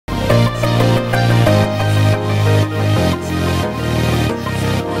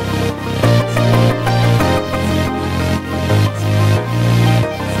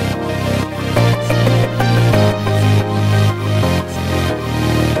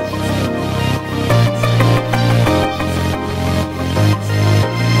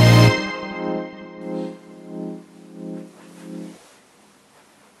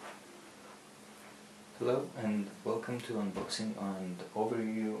focusing on the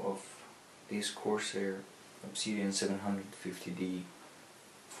overview of this Corsair Obsidian 750D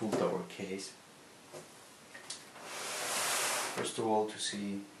full tower case. First of all,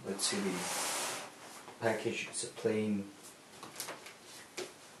 let's see the package. It's a plain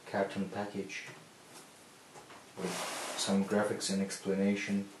carton package with some graphics and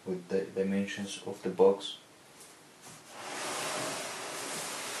explanation with the dimensions of the box,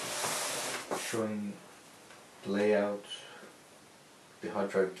 showing the layout, the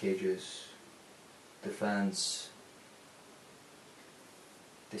hard drive cages, the fans,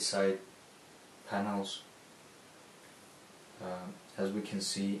 the side panels. As we can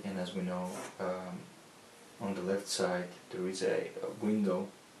see and as we know, on the left side there is a window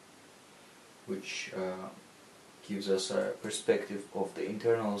which gives us a perspective of the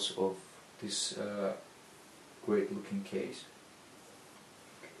internals of this great looking case.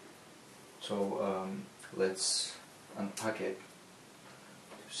 So let's unpack it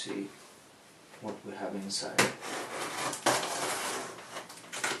to see what we have inside.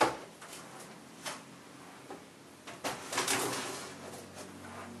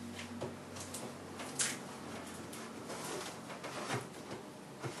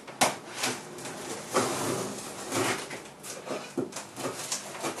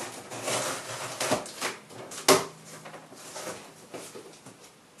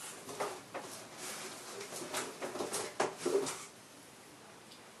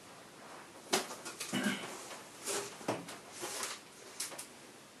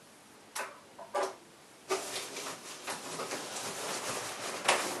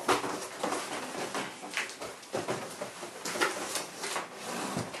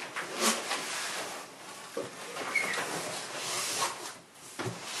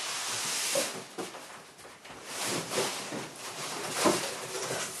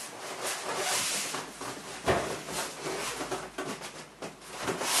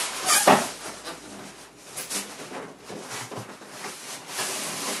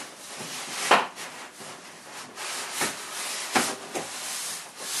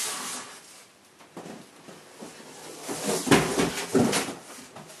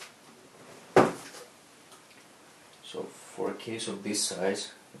 So for a case of this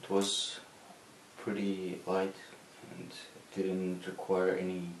size, it was pretty light and it didn't require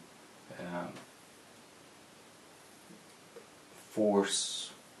any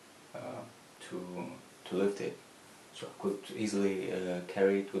force to lift it. So I could easily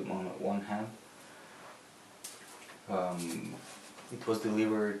carry it with one hand. It was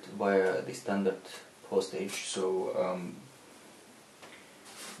delivered via the standard postage, so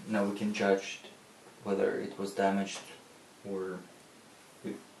now we can judge whether it was damaged or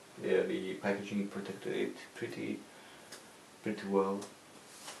the packaging protected it pretty well.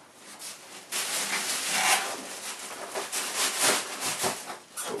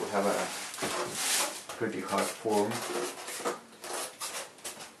 So we have a pretty hard form,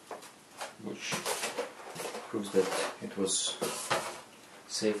 which proves that it was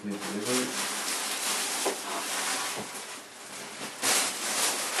safely delivered.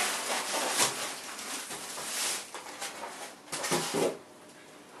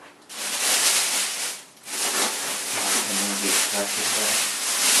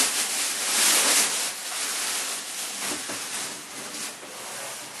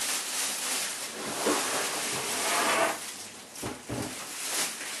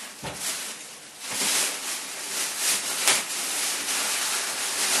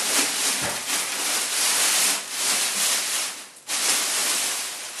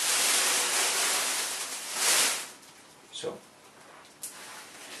 So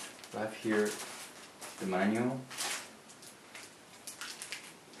I have here the manual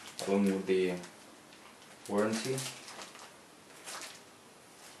along with the warranty.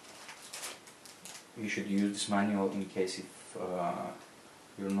 You should use this manual in case if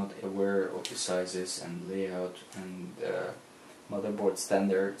you're not aware of the sizes and layout and motherboard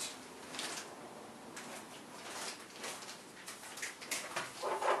standards.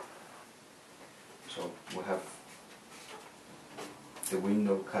 So we have the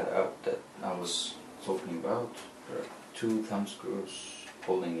window cutout that I was talking about. There are two thumb screws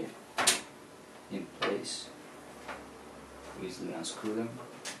holding it in place. Easily unscrew them.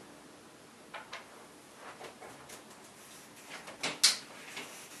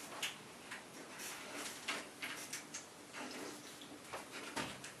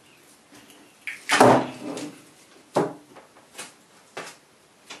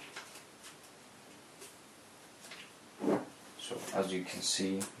 So as you can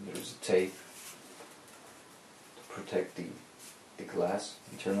see, there is a tape to protect the glass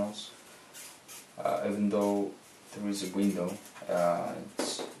internals. Even though there is a window.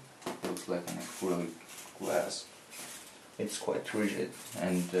 It looks like an acrylic glass. It's quite rigid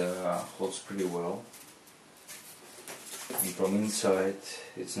and holds pretty well. And from inside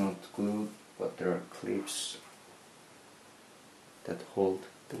it's not glued, but there are clips that hold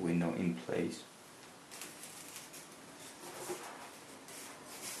the window in place.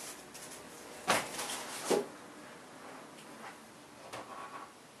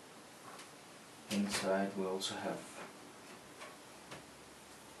 Inside we also have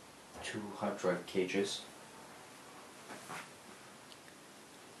 2 hard drive cages.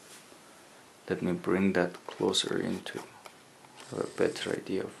 Let me bring that closer in to have a better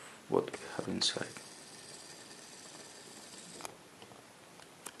idea of what we have inside.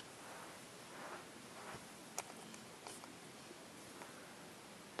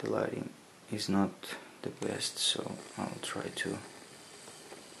 The lighting is not the best, so I'll try to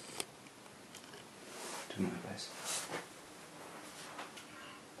do my best.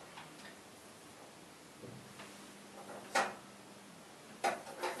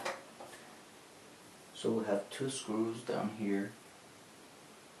 So we have 2 screws down here,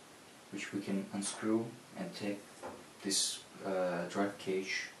 which we can unscrew and take this drive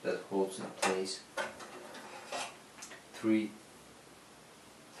cage that holds in place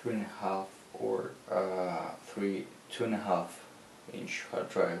 3.5 or 2.5 inch hard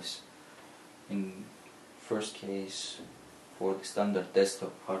drives. In first case for the standard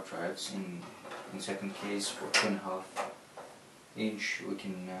desktop hard drives, in second case for 2.5 inch we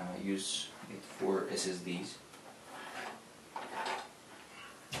can use it for SSDs.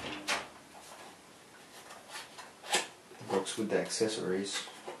 It works with the accessories.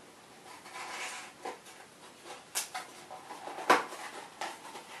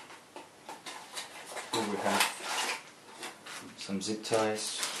 Here we have some zip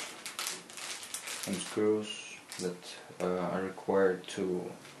ties, some screws that are required to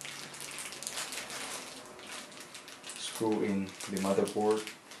screw in the motherboard,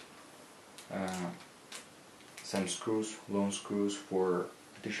 some screws, long screws for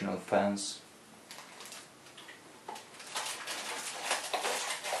additional fans.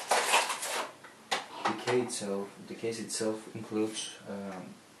 The case itself includes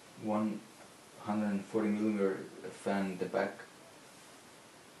 140mm fan in the back.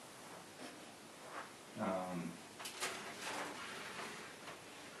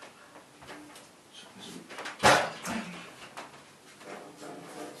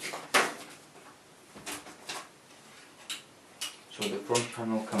 So the front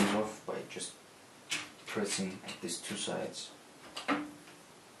panel comes off by just pressing at these 2 sides.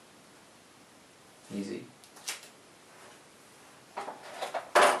 Easy.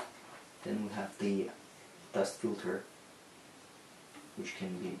 Then we have the dust filter, which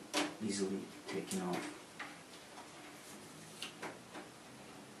can be easily taken off.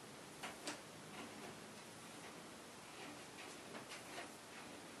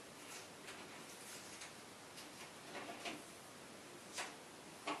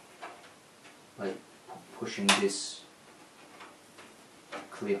 By pushing this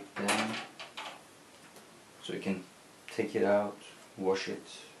clip down, so you can take it out, wash it,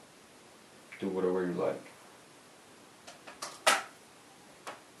 do whatever you like.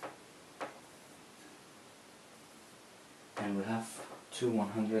 And we have 2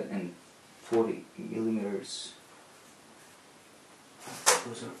 140mm.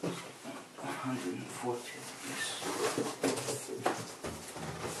 Those are 140, yes.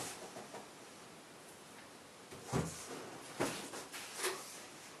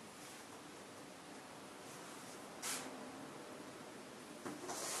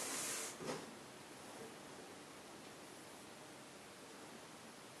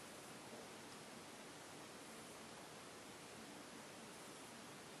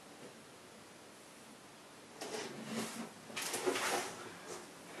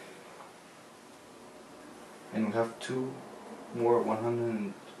 And we have 2 more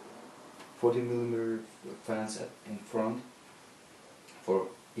 140mm fans in front for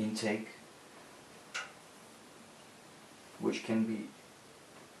intake, which can be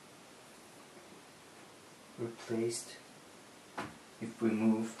replaced if we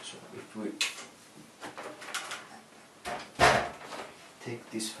move. So if we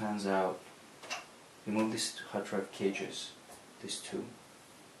take these fans out, remove these hard drive cages, these 2,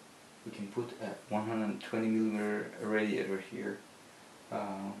 we can put a 120mm radiator here,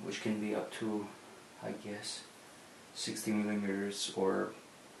 which can be up to, I guess, 60mm or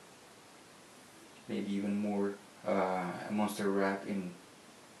maybe even more. A monster wrap in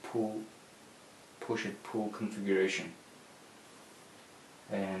push it pull configuration.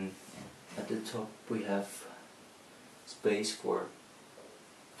 And at the top we have space for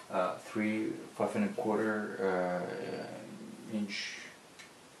 3 5.25 inch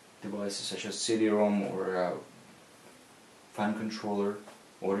devices such as CD-ROM or a fan controller,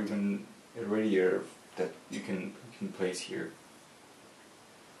 or even a radiator that you can place here.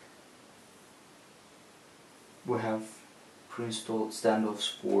 We have pre-installed standoffs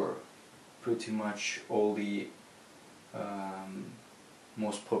for pretty much all the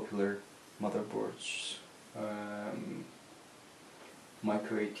most popular motherboards,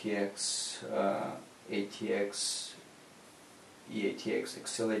 Micro ATX, ATX, eATX,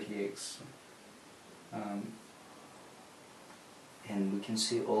 XL ATX, and we can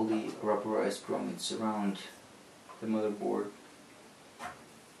see all the rubberized grommets around the motherboard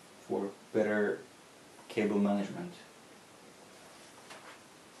for better cable management.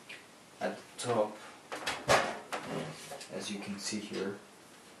 At the top, as you can see here,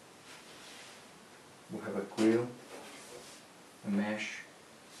 we have a grill, a mesh,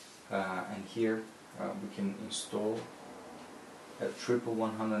 and here we can install a triple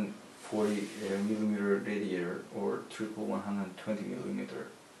 140 millimeter radiator or triple 120 millimeter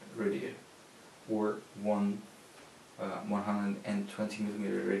radiator, or one 120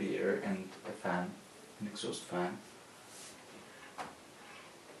 millimeter radiator and a fan, an exhaust fan.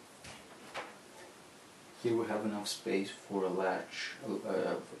 Here we have enough space for a large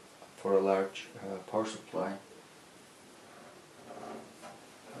power supply.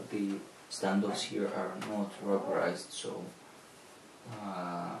 The standoffs here are not rubberized, so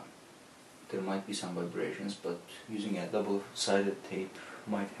there might be some vibrations, but using a double-sided tape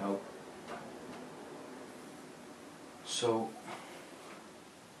might help. So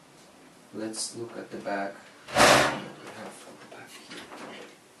let's look at the back. We have the back here.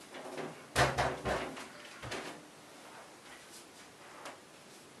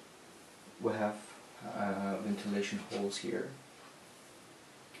 We have ventilation holes here,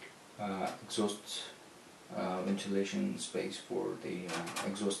 exhaust ventilation space for the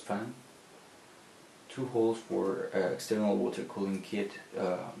exhaust fan, 2 holes for external water cooling kit,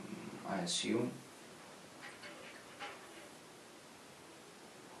 I assume,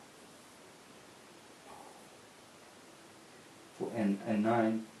 and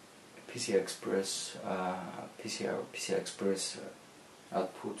 9 PCI Express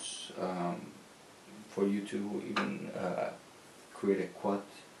outputs for you to even create a quad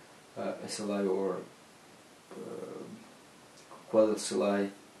SLI or quad SLI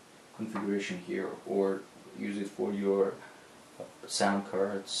configuration here, or use it for your sound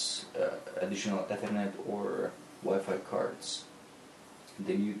cards, additional Ethernet or Wi-Fi cards.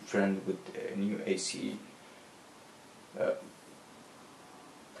 The new trend with new AC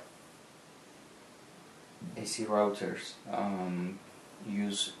routers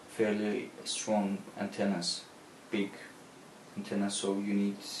use fairly strong antennas, big antennas, so you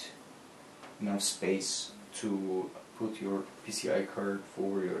need enough space to put your PCI card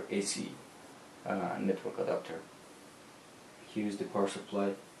for your AC network adapter. Here's the power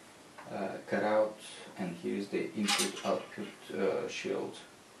supply cutout, and here's the input-output shield.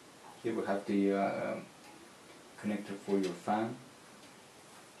 Here we have the connector for your fan.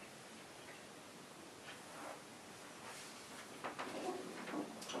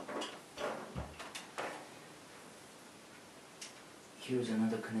 Here's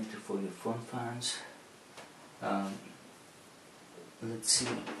another connector for your front fans. Let's see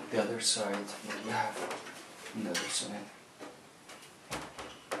the other side, what we have on the other side.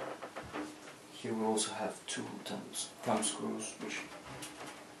 Here we also have 2 thumb screws, which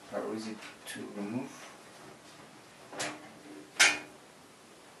are easy to remove.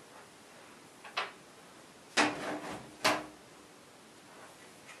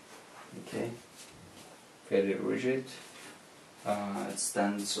 Okay, very rigid. It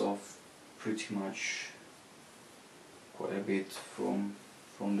stands off pretty much quite a bit from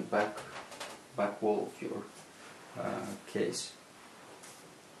the back wall of your case.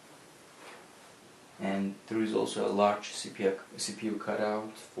 And there is also a large CPU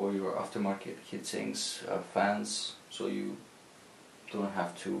cutout for your aftermarket heatsinks, fans, so you don't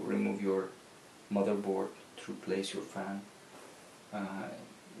have to remove your motherboard to replace your fan.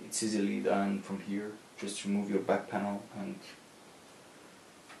 It's easily done from here. Just remove your back panel and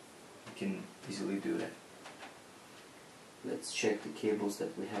you can easily do that. Let's check the cables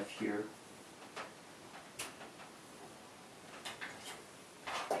that we have here.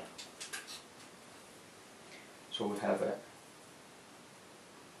 So we have a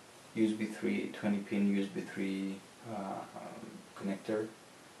USB 3, 20-pin USB 3 connector,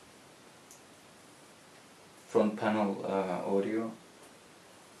 front panel audio,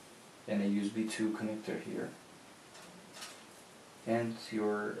 and a USB 2 connector here. and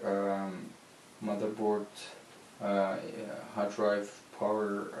your motherboard, hard drive,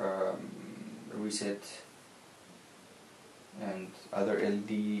 power reset, and other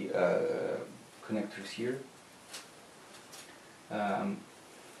LED connectors here.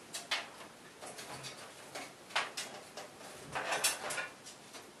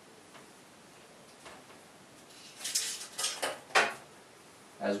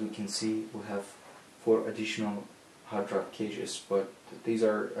 As we can see, we have 4 additional hard drive cages, but these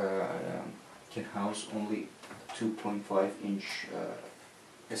are can house only 2.5-inch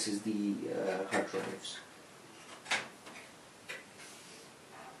SSD hard drives.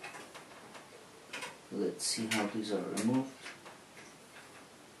 Let's see how these are removed.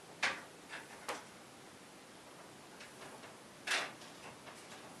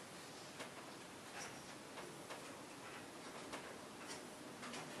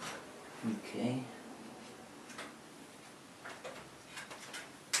 Okay.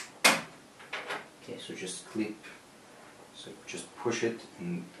 Okay, so just clip. So just push it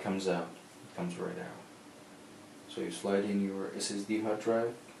and it comes out. It comes right out. So you slide in your SSD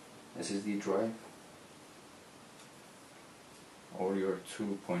drive, or your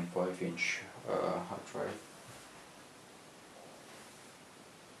 2.5-inch hard drive.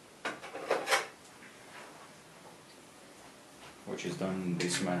 Which is done in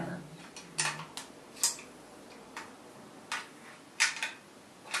this manner.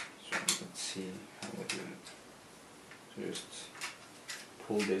 So let's see how we do it. So just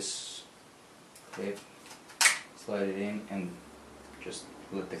pull this clip, slide it in, and just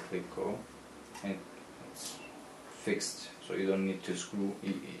let the clip go, and it's fixed. So you don't need to screw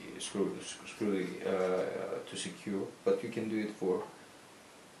to secure, but you can do it for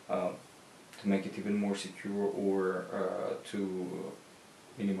to make it even more secure, or to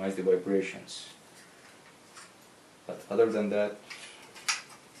minimize the vibrations. But other than that,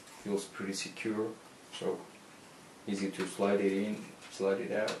 feels pretty secure. So easy to slide it in, slide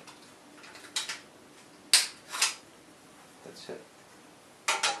it out. That's it.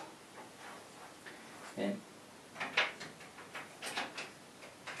 And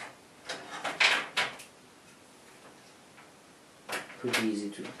pretty easy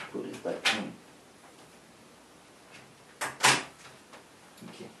to put it back in.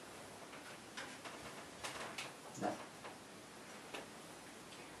 Okay. Now,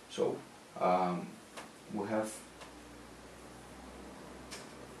 so we have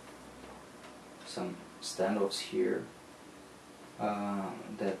some standoffs here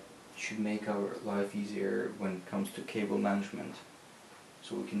that should make our life easier when it comes to cable management.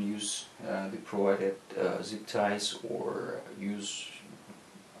 So we can use the provided zip ties, or use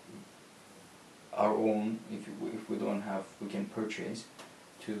our own if we don't have, we can purchase,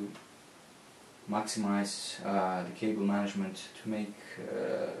 to maximize the cable management, to make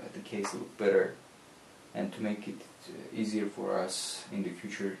the case look better, and to make it easier for us in the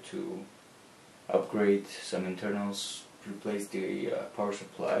future to upgrade some internals, replace the power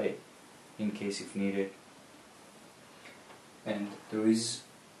supply in case if needed. And there is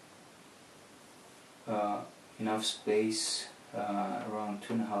enough space, around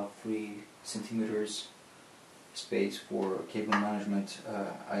 2.5–3 centimeters space for cable management.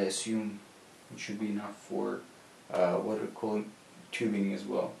 I assume it should be enough for water cooling tubing as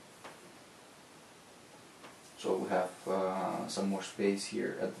well. So we have some more space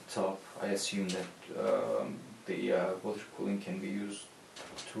here at the top. I assume that the water cooling can be used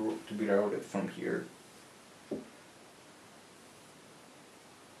to be routed from here.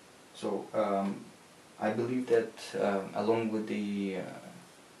 So I believe that along with the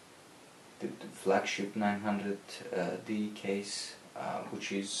flagship 900D case,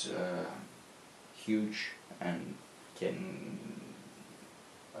 which is huge and can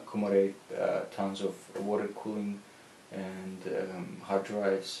accommodate tons of water cooling and hard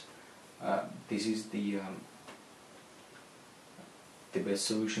drives, this is the best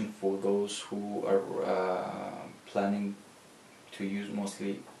solution for those who are planning to use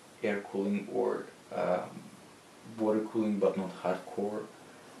mostly air cooling or water cooling, but not hardcore.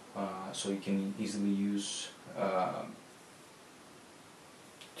 So you can easily use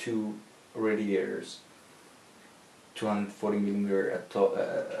 2 radiators, 240mm at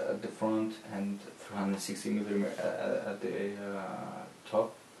the front and 360mm at the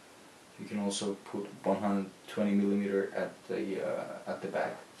top. You can also put 120mm at the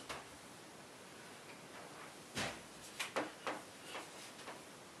back.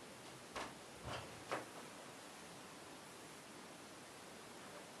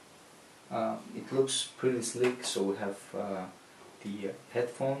 It looks pretty slick. So we have the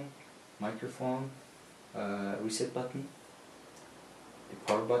headphone, microphone, reset button,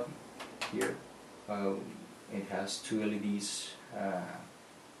 button here. It has two LEDs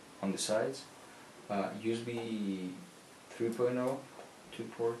on the sides, USB 3.0 2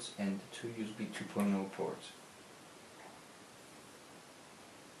 ports and two USB 2.0 ports.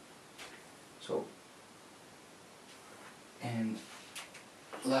 So, and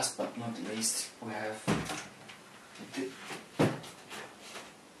last but not least, we have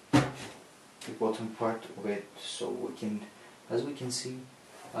the bottom part of it. So we can, as we can see,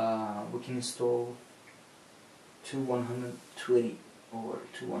 we can install two 120 or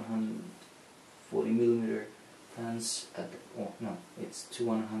two 140mm fans at the, oh no, it's two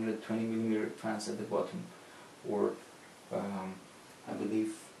 120mm fans at the bottom, or I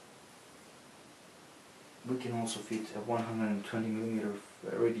believe we can also fit a 120mm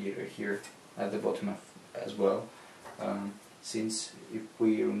radiator here at the bottom as well, since if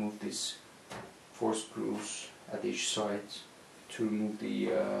we remove these 4 screws at each side to remove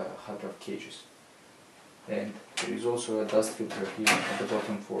the hot draft cages. And there is also a dust filter here at the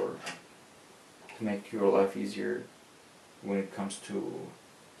bottom to make your life easier when it comes to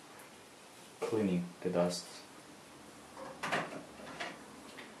cleaning the dust.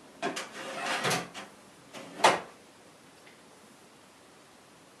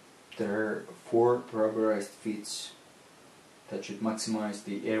 There are 4 rubberized feet that should maximize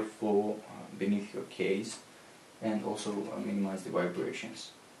the airflow beneath your case and also minimize the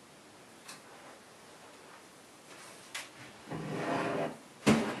vibrations.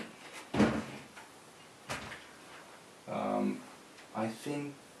 I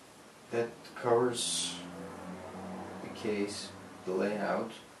think that covers the case, the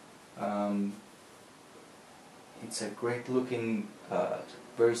layout. It's a great looking,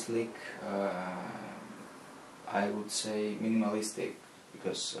 very sleek, I would say minimalistic,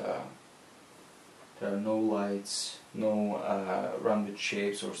 because there are no lights, no rounded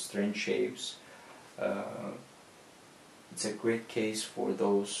shapes or strange shapes. It's a great case for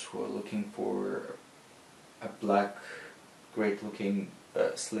those who are looking for a black, great looking,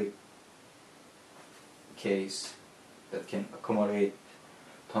 sleek case that can accommodate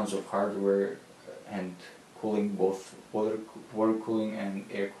tons of hardware and cooling, both water cooling and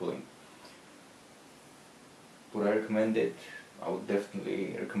air cooling. Would I recommend it? I would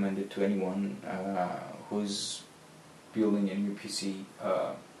definitely recommend it to anyone who's building a new PC.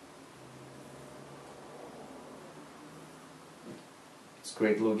 It's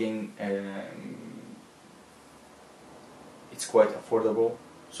great looking, it's quite affordable,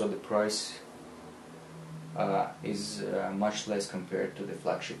 so the price is much less compared to the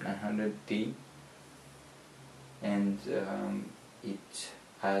flagship 900D, and it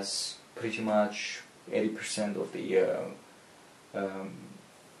has pretty much 80% of the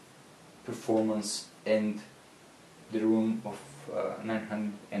performance and the room of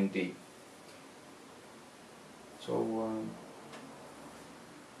 900D. So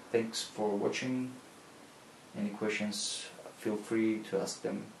thanks for watching. Any questions, feel free to ask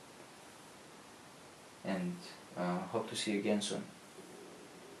them, and hope to see you again soon.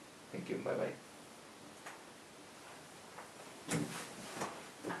 Thank you, bye bye.